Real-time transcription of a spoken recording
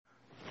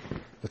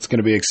It's going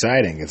to be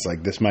exciting. It's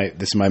like this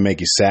might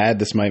make you sad,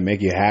 this might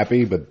make you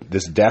happy, but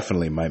this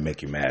definitely might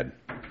make you mad.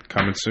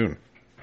 Coming soon.